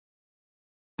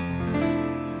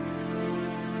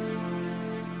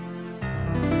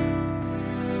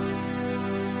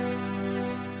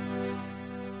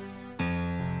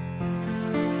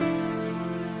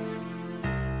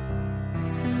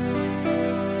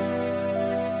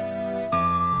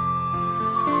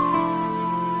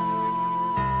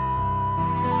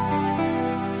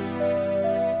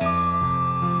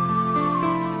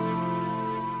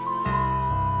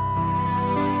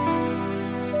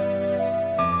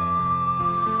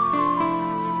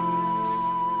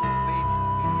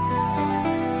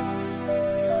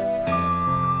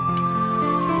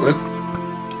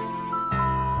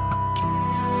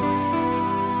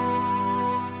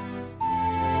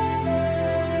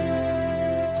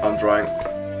I'm trying.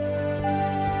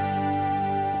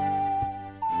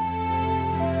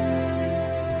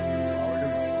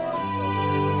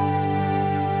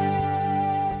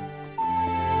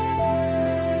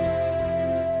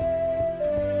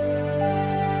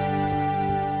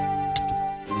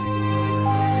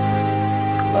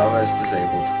 Lava is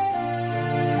disabled.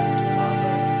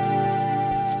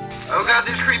 Oh god,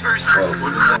 there's creepers!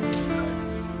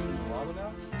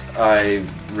 I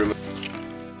removed.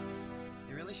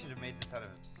 You really should have made this out of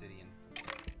obsidian.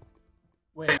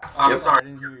 Wait, I'm Yep. sorry, I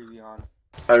didn't hear you, Leon.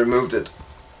 I removed it.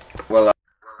 Well,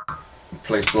 I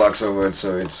placed blocks over it,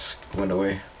 so it went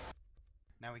away.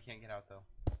 Now we can't get out though.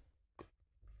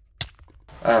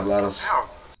 I have ladders.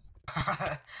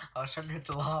 I was trying to hit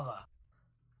the lava.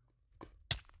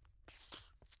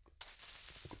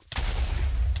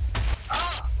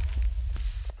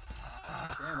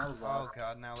 Damn, that was Oh loud.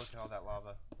 god, now look at all that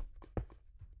lava.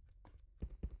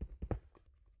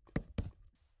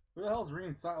 Who the hell's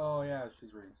reading signs? Oh yeah,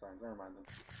 she's reading signs. Never mind then.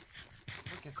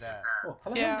 Look at that. Oh,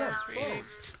 hello, Yeah, I guys. was reading.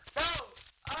 No!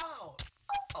 Ow!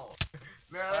 Oh!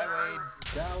 Bye, Wade.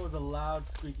 That was a loud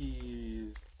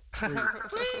squeaky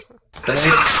squeak.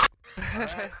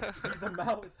 He's a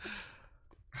mouse.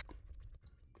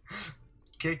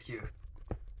 Kick you.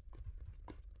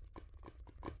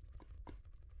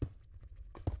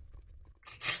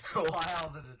 Why all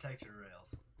the detection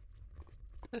rails?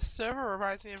 This server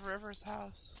reminds me of River's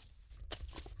house.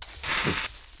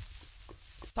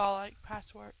 It's all like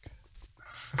patchwork.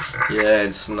 Yeah,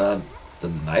 it's not the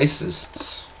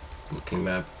nicest looking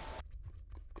map.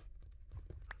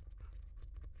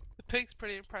 The pig's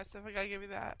pretty impressive, I gotta give you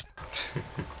that.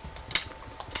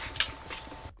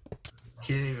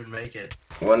 He didn't even make it.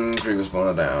 One creeper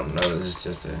spawner down. No, this is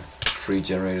just a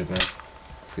free-generated map.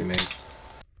 Pre-made.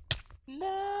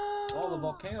 No. Oh, the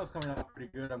volcano's coming up pretty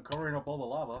good. I'm covering up all the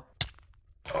lava.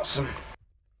 Awesome.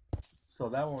 So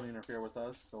that won't interfere with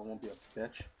us, so it won't be a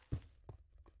bitch.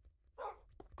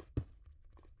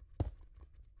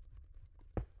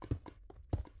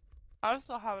 I'm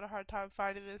still having a hard time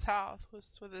finding this house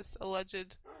with this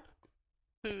alleged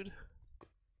food.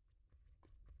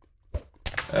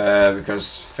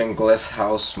 Because think less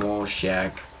house, small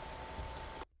shack.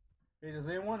 Hey, does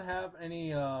anyone have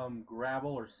any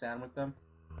gravel or sand with them?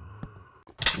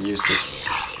 Used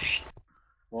it.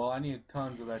 Well, I need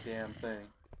tons of that damn thing.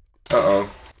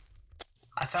 Uh-oh.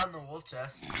 I found the wool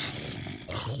chest.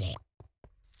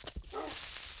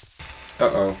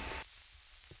 Uh-oh.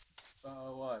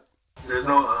 What? There's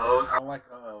no I don't like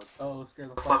uh-ohs. Uh-oh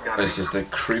scares the fuck out of me. It's just a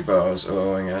creeper I was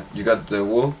owing at. You got the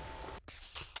wool?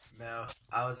 No,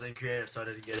 I was in creative, so I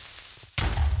didn't get it.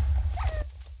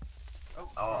 Oh,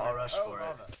 I'll rush oh, for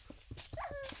lava. it.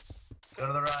 Go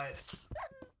to the right.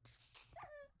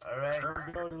 Alright.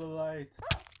 Go to the light.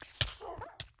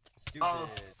 Stupid. Oh,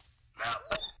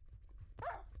 no.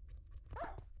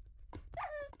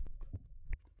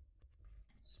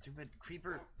 Stupid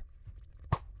creeper.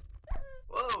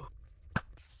 Whoa!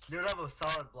 You don't have a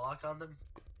solid block on them?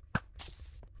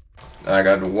 I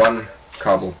got one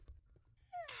cobble.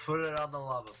 Put it on the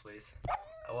lava, please.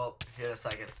 Oh, well, here in a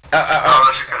second.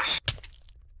 Oh, gosh.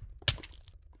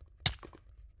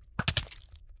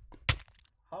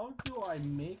 How do I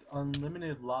make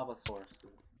unlimited lava sources?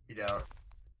 You don't.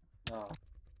 No.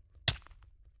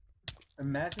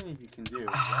 Imagine if you can do. Is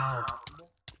that Ow. possible?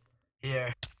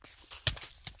 Here.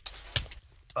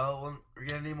 Oh, well, we're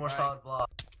gonna need more Right. solid block.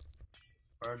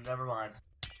 Or, never mind.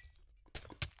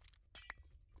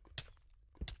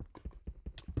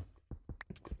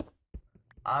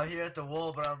 I'm here at the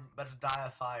wool, but I'm about to die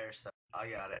of fire, so I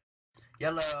got it.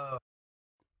 Yellow!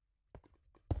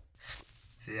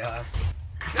 See ya.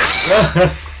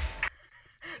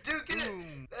 Dude, get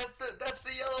Boom. it! That's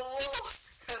the yellow wool!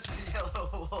 That's the yellow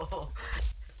wool!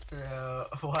 No,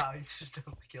 wow, you just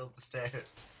killed the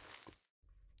stairs.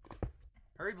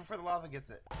 Hurry before the lava gets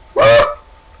it.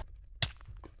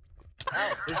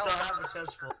 It's so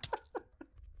successful.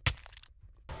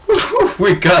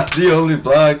 We got the only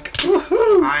block.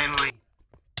 Woohoo! Finally.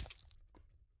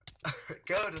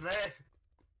 Go to there.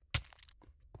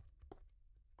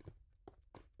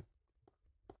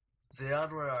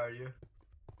 Zeon, where are you?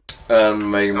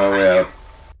 I'm making my way out.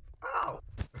 Ow!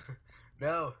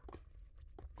 No.